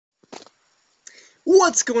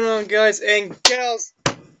What's going on, guys and gals?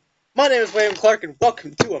 My name is William Clark, and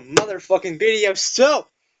welcome to a motherfucking video. So,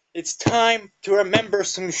 it's time to remember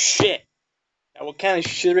some shit. Now, what kind of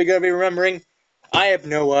shit are we gonna be remembering? I have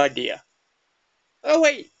no idea. Oh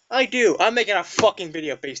wait, I do. I'm making a fucking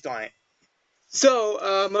video based on it.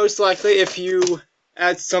 So, most likely, if you,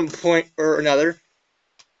 at some point or another,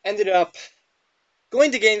 ended up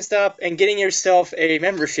going to GameStop and getting yourself a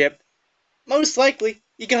membership, most likely,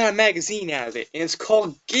 you got a magazine out of it, and it's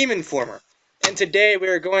called Game Informer. And today we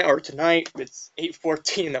are going, or tonight, it's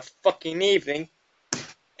 8:14 in the fucking evening,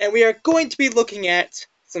 and we are going to be looking at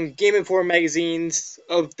some Game Informer magazines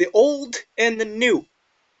of the old and the new.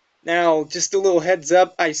 Now, just a little heads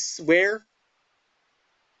up, I swear,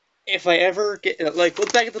 if I ever get,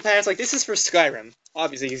 look back at the past, this is for Skyrim,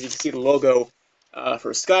 obviously, because you can see the logo,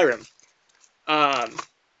 for Skyrim. Um,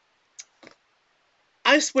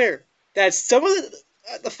 I swear that some of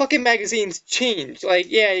the fucking magazines change.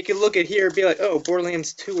 Yeah, you can look at here and be like, oh,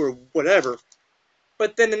 Borderlands 2 or whatever.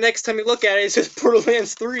 But then the next time you look at it, it's just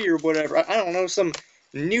Borderlands 3 or whatever. I don't know, some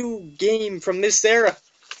new game from this era.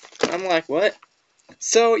 I'm like, what?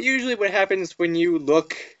 So, usually what happens when you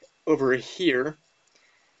look over here,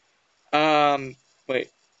 wait.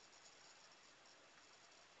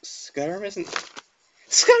 Skyrim isn't...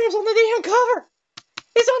 Skyrim's on the damn cover!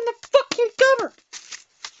 It's on the fucking cover!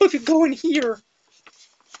 But if you go in here,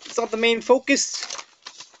 it's not the main focus.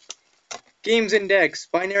 Games Index,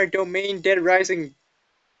 Binary Domain, Dead Rising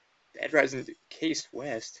Case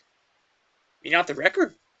West. You not the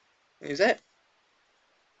record? Is that?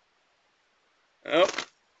 Oh.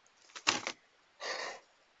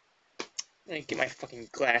 I need to get my fucking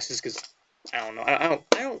glasses because I don't know. I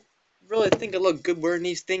don't really think I look good wearing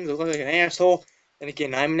these things. I look like an asshole. And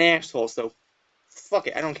again, I'm an asshole, so fuck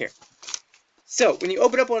it. I don't care. So, when you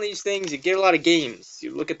open up one of these things, you get a lot of games.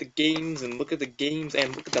 You look at the games and look at the games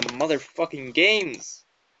and look at the motherfucking games.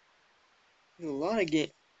 A lot of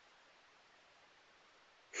games.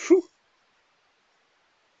 Whew.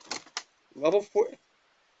 Level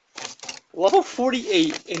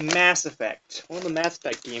 48 in Mass Effect. One of the Mass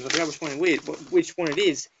Effect games. I forgot which one it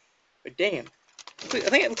is. But damn. I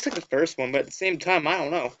think it looks like the first one, but at the same time, I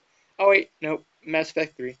don't know. Oh wait, nope. Mass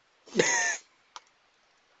Effect 3.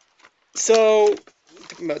 So,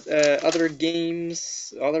 talking about other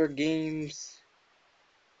games.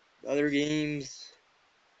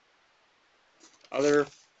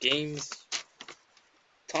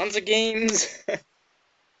 Tons of games.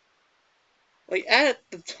 At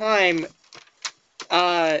the time,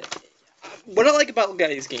 what I like about looking at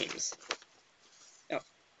these games. Oh.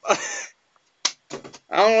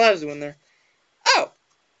 I don't know what I was doing there. Oh!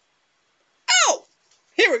 Oh!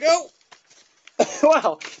 Here we go!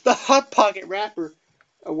 Wow, the Hot Pocket wrapper,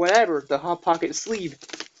 or whatever, the Hot Pocket sleeve,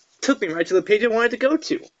 took me right to the page I wanted to go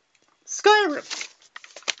to. Skyrim!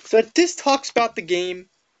 So this talks about the game.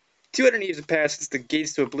 200 years have passed since the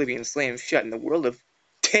gates to oblivion slammed shut in the world of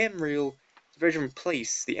Tamriel. Version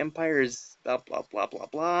place. The Empire is blah blah blah blah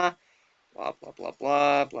blah. Blah blah blah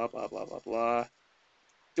blah blah blah blah blah blah.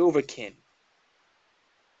 Dovahkiin.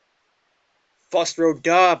 Fusro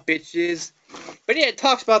da, bitches. But yeah, it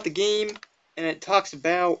talks about the game, and it talks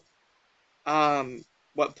about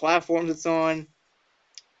what platforms it's on,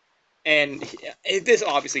 and this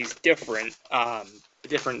obviously is different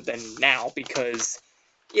than now because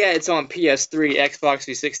yeah, it's on PS3, Xbox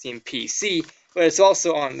 360, and PC, but it's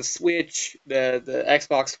also on the Switch, the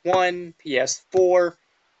Xbox One, PS4,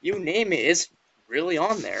 you name it, it's really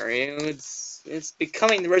on there. It's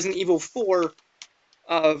becoming the Resident Evil 4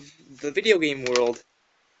 of the video game world.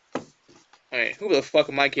 I mean, who the fuck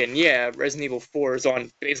am I kidding? Yeah, Resident Evil 4 is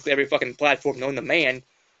on basically every fucking platform known to man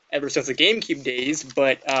ever since the GameCube days,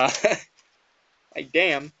 but,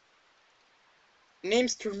 damn.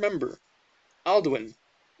 Names to remember. Alduin,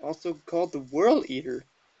 also called the World Eater.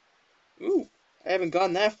 Ooh, I haven't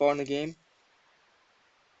gone that far in the game.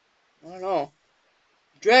 I don't know.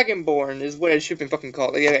 Dragonborn is what it should be fucking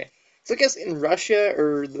called. Okay. So I guess in Russia,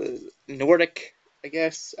 or the Nordic, I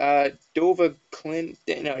guess, Dovahkiin,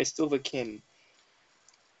 no, it's Dovahkiin.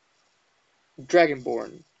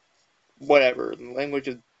 Dragonborn. Whatever. In the language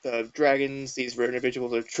of the dragons, these rare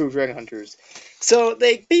individuals are true dragon hunters. So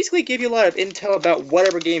they basically give you a lot of intel about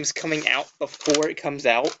whatever game's coming out before it comes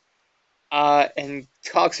out. And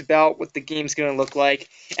talks about what the game's gonna look like.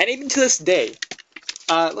 And even to this day,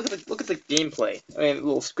 look at the gameplay. I mean,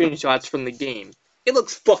 little screenshots from the game. It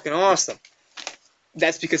looks fucking awesome.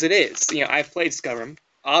 That's because it is. You know, I've played Skyrim.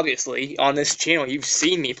 Obviously, on this channel, you've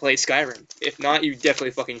seen me play Skyrim. If not, you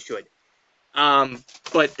definitely fucking should.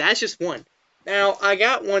 But that's just one. Now, I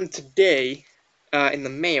got one today, in the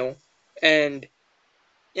mail, and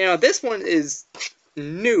This one is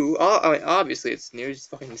new. I mean, obviously it's new. I just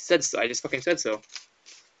fucking said so. I just fucking said so.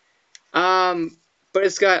 But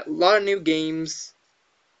it's got a lot of new games.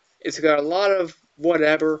 It's got a lot of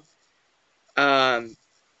whatever. Um,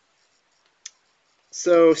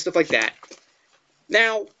 so stuff like that.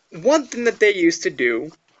 Now, one thing that they used to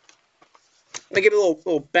do. Let me give a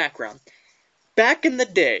little background. Back in the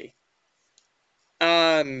day,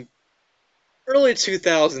 early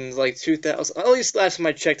 2000s, like 2000, at least last time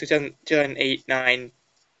I checked, 2008, 9.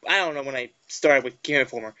 I don't know when I started with Game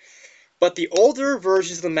Informer. But the older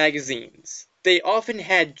versions of the magazines, they often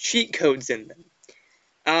had cheat codes in them.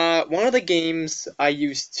 One of the games I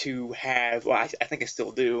used to have, well, I think I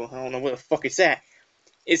still do, I don't know what the fuck it's at,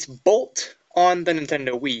 is Bolt on the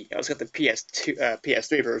Nintendo Wii. I was got the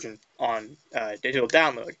PS3 version on digital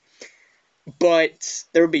download. But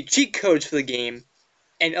there would be cheat codes for the game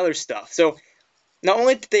and other stuff. So not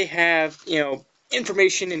only did they have,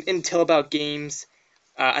 information and intel about games,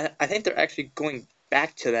 I think they're actually going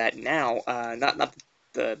back to that now. Not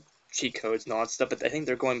the cheat codes and all that stuff, but I think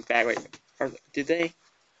they're going back. Wait, did they?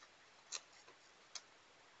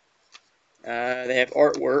 They have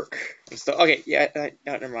artwork and stuff. Okay, yeah,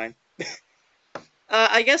 no, never mind.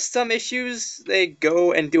 I guess some issues they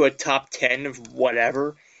go and do a top 10 of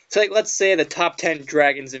whatever. So like, let's say the top 10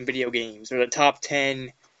 dragons in video games, or the top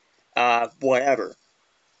 10, whatever.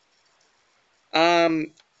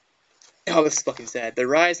 Oh, this is fucking sad. The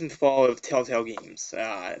rise and fall of Telltale Games.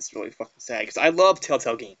 It's really fucking sad, because I love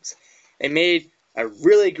Telltale Games. They made a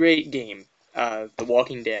really great game, The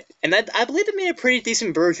Walking Dead. And I believe they made a pretty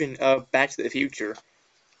decent version of Back to the Future.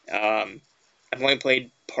 I've only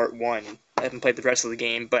played part 1. I haven't played the rest of the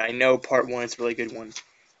game, but I know part 1 is a really good one.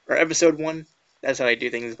 Or episode 1. That's how I do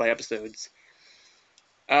things, by episodes.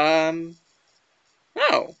 Oh.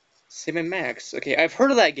 Sam & Max. Okay, I've heard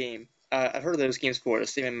of that game. I've heard of those games before, the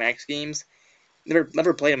Sam & Max games.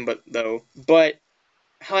 Never played them, but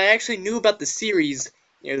how I actually knew about the series,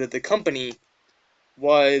 that the company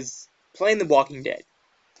was playing The Walking Dead.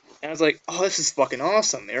 And I was like, oh, this is fucking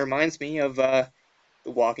awesome. It reminds me of The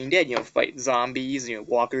Walking Dead, fight zombies,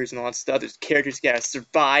 walkers and all that stuff. There's characters gotta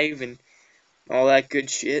survive and all that good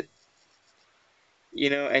shit.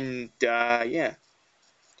 Yeah.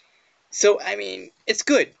 So, I mean, it's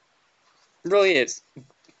good. It really is.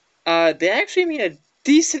 They actually made a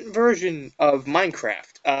decent version of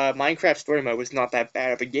Minecraft. Minecraft Story Mode was not that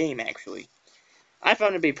bad of a game, actually. I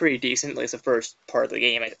found it to be pretty decent, at least the first part of the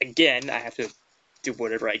game. Again, I have to do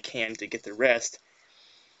whatever I can to get the rest.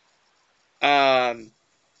 But,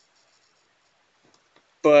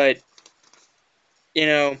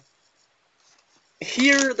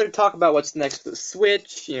 here they're talking about what's next for the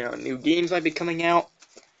Switch, new games might be coming out.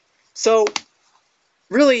 So,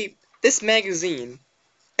 really, this magazine,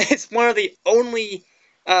 it's one of the only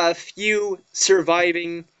few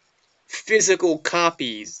surviving physical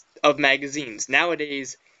copies of magazines.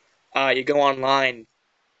 Nowadays, you go online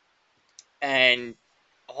and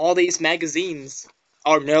all these magazines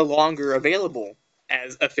are no longer available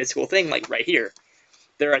as a physical thing, like right here.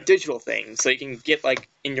 They're a digital thing, so you can get like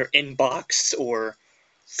in your inbox or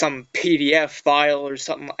some PDF file or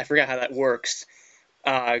something. I forgot how that works,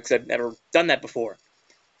 because I've never done that before.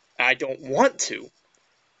 I don't want to.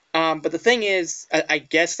 But the thing is, I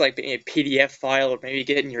guess like a PDF file, or maybe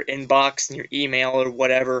get it in your inbox, in your email, or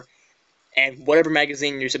whatever, and whatever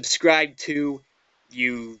magazine you're subscribed to,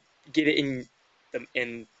 you get it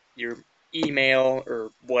in your email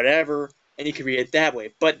or whatever, and you can read it that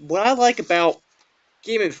way. But what I like about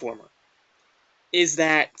Game Informer is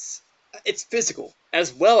that it's physical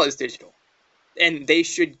as well as digital, and they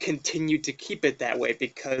should continue to keep it that way,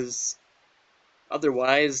 because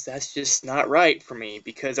otherwise that's just not right for me.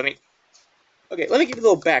 Because I mean, okay, let me give you a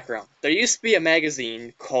little background. There used to be a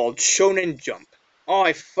magazine called Shonen Jump. Oh,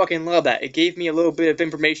 I fucking love that. It gave me a little bit of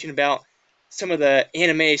information about some of the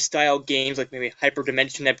anime-style games, like maybe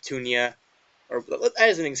Hyperdimension Neptunia, or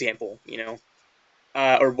as an example,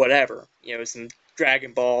 or whatever. Some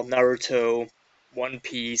Dragon Ball, Naruto, One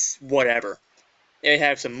Piece, whatever. It would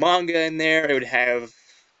have some manga in there. It would have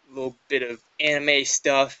a little bit of anime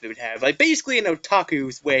stuff. It would have, like, basically an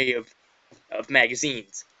otaku's way of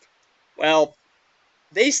magazines. Well,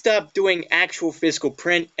 they stopped doing actual physical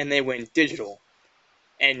print and they went digital.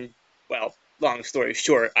 And, well, long story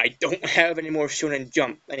short, I don't have any more Shonen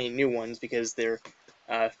Jump, any new ones, because their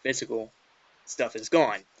physical stuff is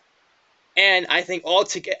gone. And I think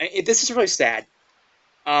altogether, this is really sad,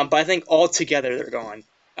 but I think altogether they're gone.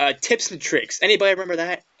 Tips and Tricks. Anybody remember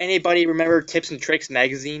that? Anybody remember Tips and Tricks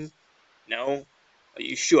magazine? No? Well,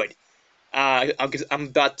 you should. I'm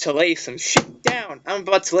about to lay some shit down. I'm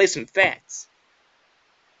about to lay some facts.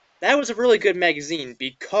 that was a really good magazine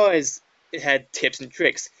because it had tips and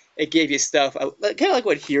tricks. It gave you stuff, kind of like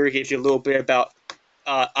what here gives you a little bit about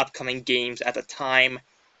upcoming games at the time.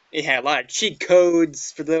 It had a lot of cheat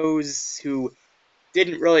codes for those who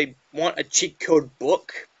didn't really want a cheat code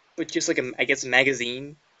book, but just like I guess a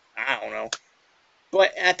magazine. I don't know.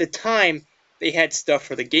 But at the time, they had stuff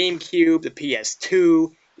for the GameCube, the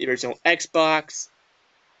PS2, the original Xbox.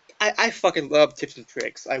 I fucking love tips and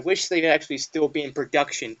tricks. I wish they could actually still be in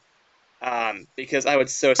production, because I would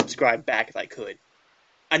so subscribe back if I could.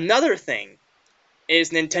 Another thing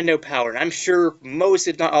is Nintendo Power, and I'm sure most,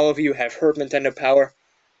 if not all of you, have heard of Nintendo Power.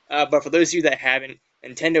 But for those of you that haven't,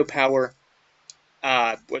 Nintendo Power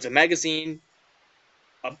was a magazine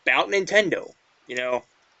about Nintendo. You know,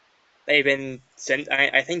 they've been since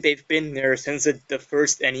I think they've been there since the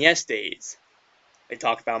first NES days. They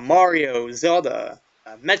talked about Mario, Zelda,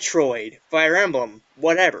 Metroid, Fire Emblem,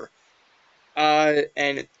 whatever.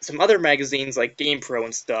 And some other magazines like GamePro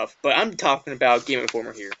and stuff, but I'm talking about Game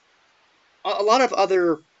Informer here. A lot of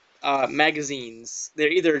other magazines, they're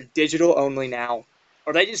either digital only now,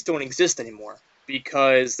 or they just don't exist anymore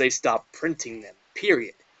because they stopped printing them,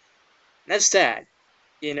 period. And that's sad.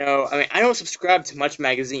 You know, I mean, I don't subscribe to much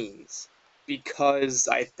magazines because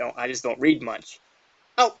I just don't read much.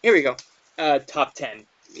 Oh, here we go. Top 10.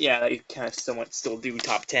 Yeah, I kind of somewhat still do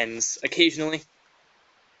top 10s occasionally.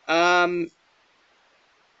 Um,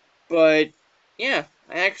 but yeah,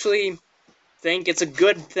 I actually think it's a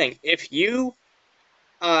good thing. If you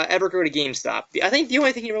ever go to GameStop, I think the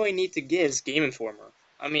only thing you really need to get is Game Informer.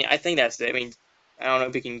 I mean, I think that's it. I mean, I don't know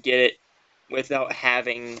if you can get it without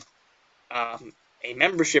having a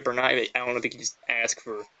membership or not. I don't know if you can just ask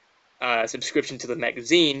for a subscription to the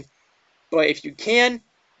magazine. But if you can,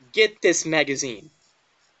 get this magazine.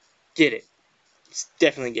 Get it. Just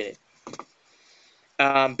definitely get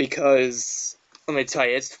it. Because let me tell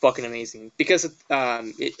you, it's fucking amazing. Because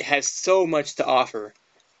it has so much to offer.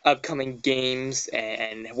 Upcoming games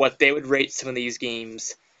and what they would rate some of these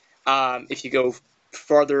games. If you go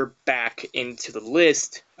farther back into the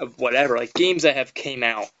list of whatever, like games that have came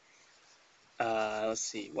out. Let's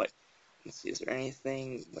see, is there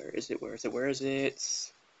anything? Where is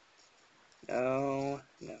it? No.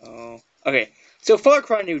 Okay, so Far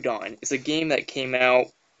Cry New Dawn is a game that came out,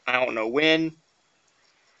 I don't know when,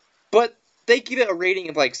 but they give it a rating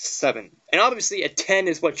of like 7. And obviously a 10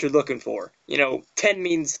 is what you're looking for. You know, 10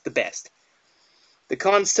 means the best. The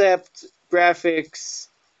concept, graphics,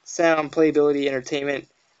 sound, playability, entertainment,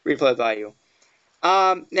 replay value.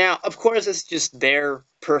 Now, of course, it's just their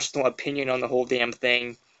personal opinion on the whole damn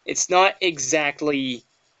thing. It's not exactly,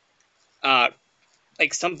 like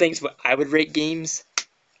some things what I would rate games.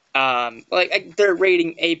 They're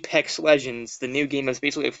rating Apex Legends, the new game that's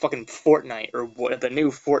basically a fucking Fortnite, or what, the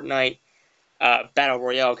new Fortnite, Battle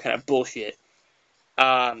Royale kind of bullshit.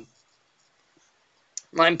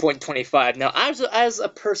 9.25. Now, as a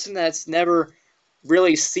person that's never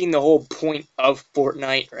really seen the whole point of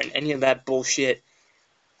Fortnite or any of that bullshit,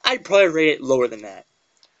 I'd probably rate it lower than that.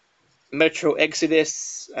 Metro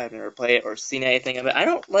Exodus, I've never played it or seen anything of it. I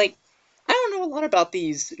don't know a lot about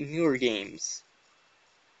these newer games.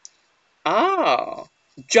 Ah,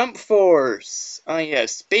 Jump Force. Ah,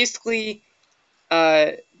 yes. Basically,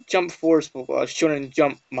 Jump Force, Shonen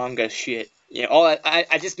Jump manga shit. You know,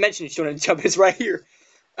 I just mentioned Shonen Jump is right here.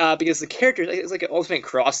 Because the character is like an ultimate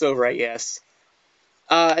crossover, I guess.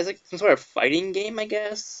 It's like some sort of fighting game, I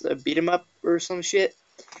guess, a beat 'em up or some shit.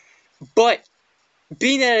 But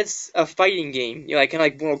being that it's a fighting game, you know, like kind of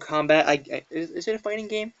like Mortal Kombat, is it a fighting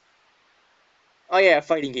game? Oh yeah, a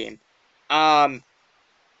fighting game. Um,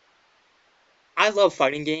 I love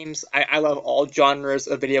fighting games. I love all genres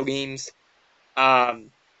of video games.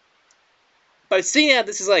 Um, but seeing that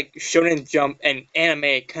this is like Shonen Jump and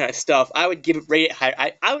anime kind of stuff, I would rate it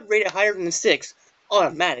higher. I would rate it higher than a 6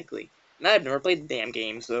 automatically. And I've never played the damn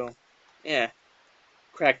game, so yeah.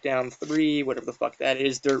 Crackdown 3, whatever the fuck that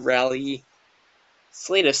is, Dirt Rally,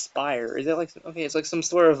 Slay the Spire. Is that like, okay, it's like some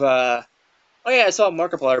sort of, oh yeah, I saw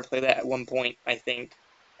Markiplier play that at one point, I think.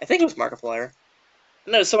 I think it was Markiplier.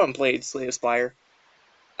 No, someone played Slay the Spire.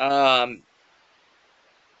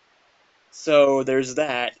 So there's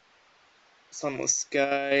that. Sunless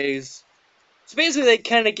Skies. So basically they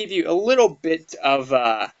kind of give you a little bit of,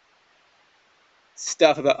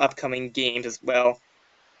 stuff about upcoming games as well.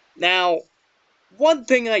 Now, one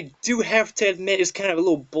thing I do have to admit is kind of a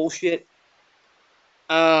little bullshit.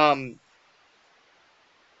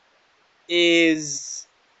 Is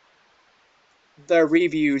the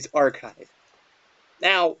reviews archive.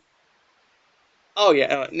 Now, oh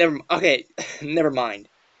yeah, okay, never mind.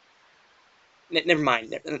 Never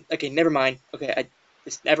mind. Okay, never mind. Okay,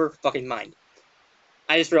 Just never fucking mind.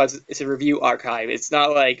 I just realized it's a review archive. It's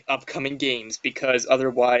not like upcoming games, because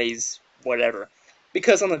otherwise, whatever.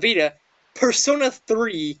 Because on the Vita, Persona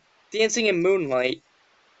 3 Dancing in Moonlight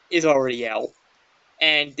is already out.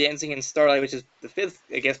 And Dancing in Starlight, which is the fifth,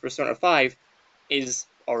 I guess, Persona 5, is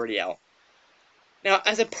already out. Now,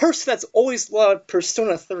 as a person that's always loved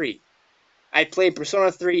Persona 3, I played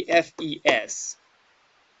Persona 3 FES.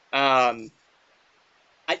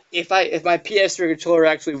 If my PS3 controller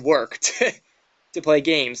actually worked to play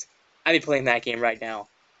games, I'd be playing that game right now.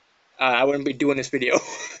 I wouldn't be doing this video.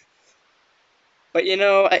 But you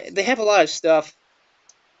know, they have a lot of stuff,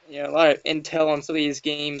 you know, a lot of intel on some of these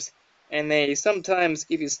games, and they sometimes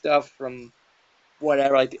give you stuff from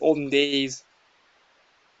whatever, like the olden days.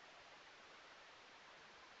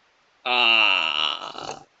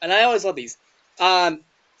 And I always love these. At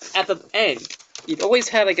the end, you'd always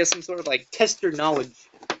have, I guess, some sort of like test your knowledge.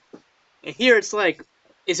 And here it's like,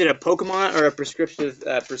 is it a Pokemon or a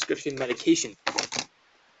prescription medication?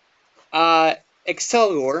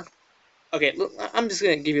 Excelgor. Okay, look, I'm just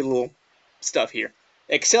gonna give you a little stuff here.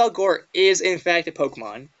 Excelgor is in fact a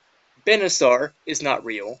Pokemon. Venusaur is not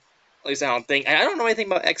real. At least I don't think. I don't know anything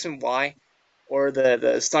about X and Y or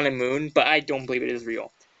the Sun and Moon, but I don't believe it is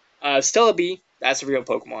real. Celebi, that's a real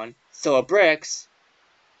Pokemon. Celebrex,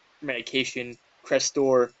 medication.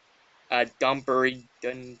 Crestor,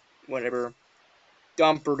 Dumperdun, whatever.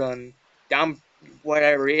 Dumperdun,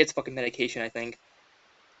 whatever. It's fucking medication, I think.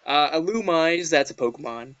 Illumise, that's a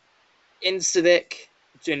Pokemon. Incivic,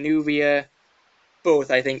 Januvia, both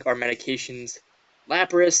I think are medications.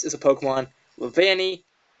 Lapras is a Pokemon. Levani,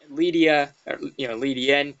 Lydia,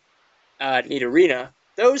 Lydien, Nidorina.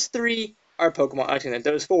 Those three are Pokemon. Actually,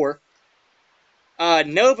 those four.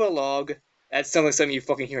 Novolog, that sounds like something you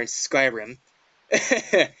fucking hear in Skyrim.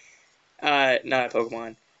 Not a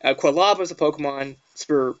Pokemon. Quilava is a Pokemon.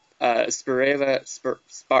 Spirava,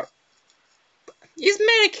 These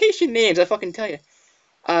medication names, I fucking tell you.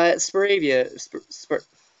 Spiravia,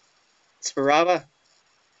 Spirava,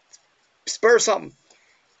 Spur something.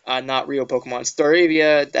 Not real Pokemon.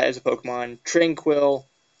 Staravia, that is a Pokemon. Tranquil,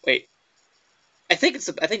 wait, I think it's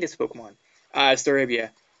a Pokemon. Staravia.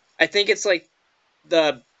 I think it's like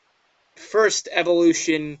the first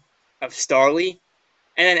evolution of Starly,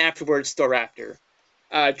 and then afterwards Staraptor.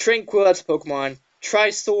 Tranquil, that's a Pokemon.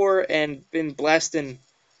 Trisor and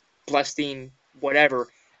Blastine, whatever.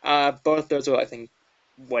 Both those are, I think,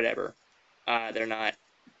 whatever. They're not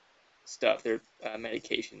stuff. They're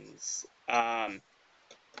medications. And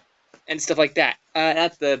stuff like that.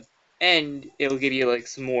 At the end, it'll give you like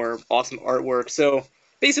some more awesome artwork. So,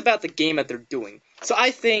 basically about the game that they're doing. So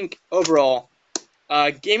I think, overall,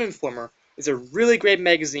 Game Informer is a really great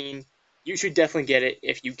magazine. You should definitely get it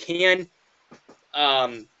if you can.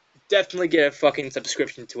 Definitely get a fucking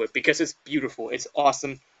subscription to it because it's beautiful. It's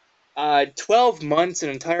awesome. 12 months, an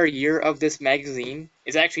entire year of this magazine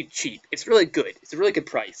is actually cheap. It's really good. It's a really good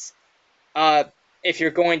price. If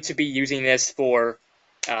you're going to be using this for,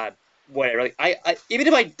 whatever. Like, I even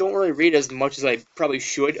if I don't really read as much as I probably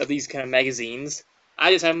should of these kind of magazines,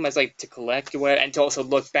 I just have them as, like, to collect and to also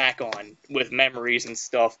look back on with memories and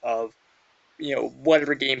stuff of, you know,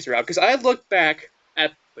 whatever games are out. Because I look back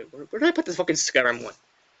at, wait, where did I put this fucking Skyrim one?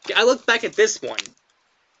 Okay, I look back at this one,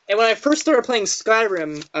 and when I first started playing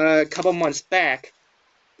Skyrim a couple months back,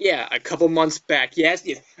 yeah, a couple months back, yes,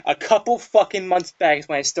 a couple fucking months back is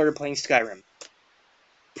when I started playing Skyrim.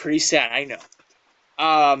 Pretty sad, I know.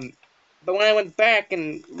 But when I went back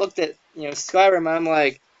and looked at, you know, Skyrim, I'm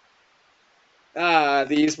like,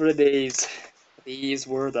 these were the days. These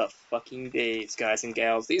were the fucking days, guys and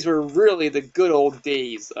gals. These were really the good old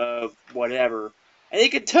days of whatever. And you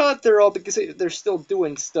can tell that they're old because they're still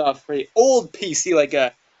doing stuff for the old PC, like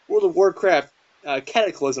World of Warcraft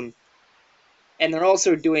Cataclysm. And they're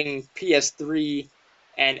also doing PS3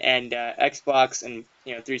 and Xbox and,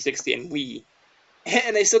 you know, 360 and Wii.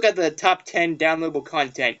 And they still got the top 10 downloadable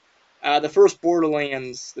content. The first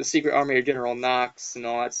Borderlands, The Secret Army of General Knox, and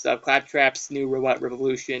all that stuff. Claptrap's New Robot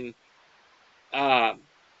Revolution. So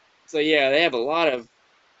yeah, they have a lot of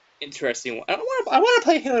interesting ones. I want to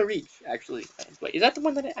play Halo Reach, actually. Wait, is that the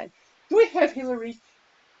one that do I have Halo Reach?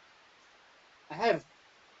 I have.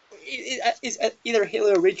 It's either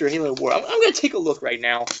Halo Reach or Halo War. I'm gonna take a look right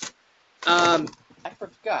now. I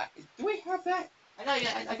forgot. Do I have that? I know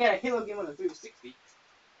I got a Halo game on the 360.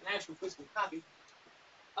 An actual physical copy.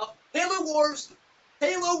 Oh, Halo Wars!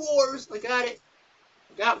 Halo Wars! I got it.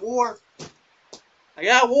 I got War. I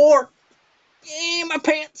got War! Yeah, my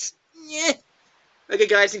pants! Yeah! Okay,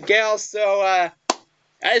 guys and gals, so, I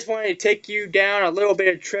just wanted to take you down a little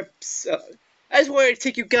bit of trips. I just wanted to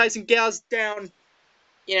take you guys and gals down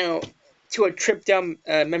to a trip down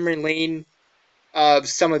memory lane of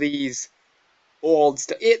some of these old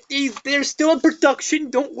stuff. They're still in production.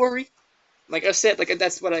 Don't worry. Like I said,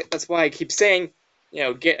 that's why I keep saying,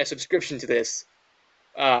 get a subscription to this.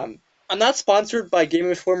 I'm not sponsored by Game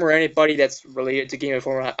Informer or anybody that's related to Game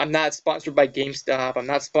Informer. I'm not sponsored by GameStop. I'm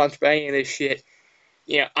not sponsored by any of this shit.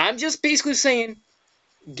 I'm just basically saying,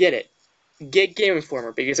 get it. Get Game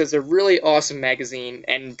Informer because it's a really awesome magazine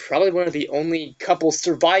and probably one of the only couple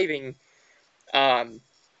surviving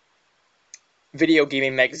video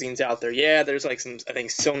gaming magazines out there. Yeah, there's like some, I think,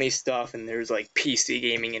 Sony stuff and there's like PC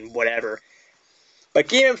gaming and whatever. But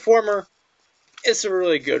Game Informer, it's a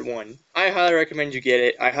really good one. I highly recommend you get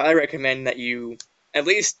it. I highly recommend that you at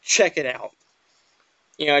least check it out.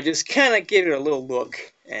 Just kind of give it a little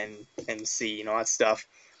look and see, that stuff.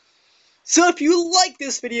 So if you like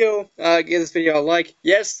this video, give this video a like.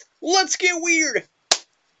 Yes, let's get weird.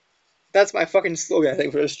 That's my fucking slogan, I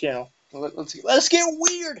think, for this channel. Let's get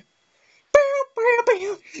weird.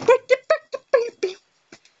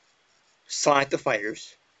 Sonic the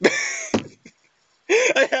Fighters.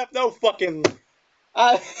 I have no fucking.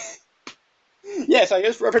 Yes, I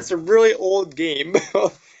just referenced a really old game.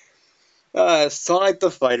 Sonic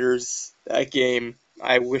the Fighters. That game.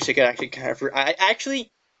 I wish I could actually kind of.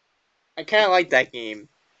 I kind of like that game,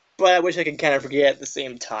 but I wish I could kind of forget at the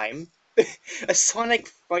same time. A Sonic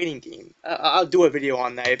fighting game. I'll do a video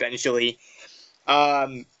on that eventually.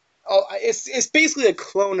 It's basically a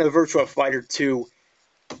clone of Virtua Fighter 2,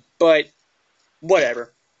 but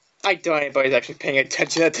whatever. I doubt anybody's actually paying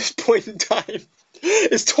attention at this point in time.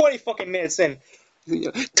 It's 20 fucking minutes in.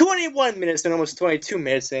 21 minutes and almost 22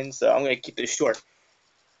 minutes in, so I'm gonna keep this short.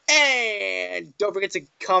 And don't forget to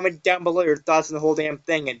comment down below your thoughts on the whole damn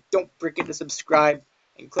thing, and don't forget to subscribe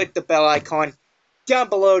and click the bell icon down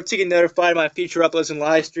below to get notified of my future uploads and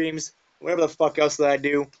live streams, whatever the fuck else that I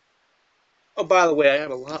do. Oh, by the way, I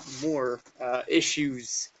have a lot more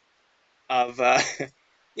issues of,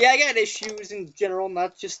 yeah, I got issues in general,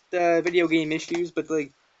 not just video game issues, but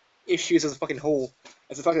like issues as a fucking whole,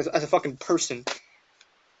 as a fucking person.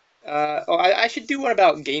 I should do one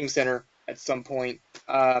about Game Center at some point,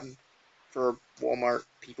 for Walmart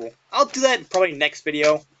people. I'll do that probably next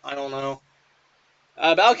video. I don't know.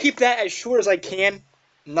 But I'll keep that as short as I can.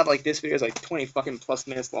 Not like this video is like 20 fucking plus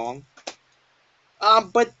minutes long.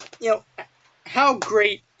 But, how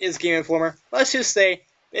great is Game Informer? Let's just say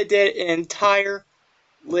it did an entire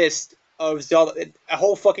list of Zelda, a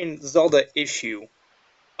whole fucking Zelda issue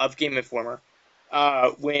of Game Informer.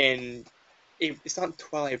 When it's not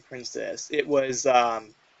Twilight Princess, it was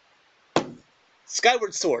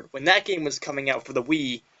Skyward Sword. When that game was coming out for the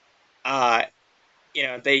Wii,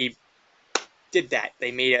 they did that.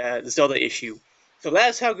 They made a Zelda issue. So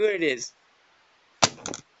that's how good it is.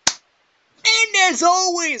 And as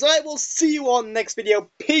always, I will see you on the next video.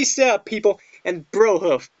 Peace out, people. And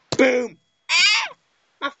Brohoof. Boom. Ah!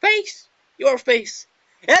 My face. Your face.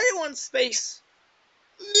 Everyone's face.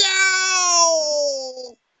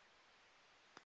 No!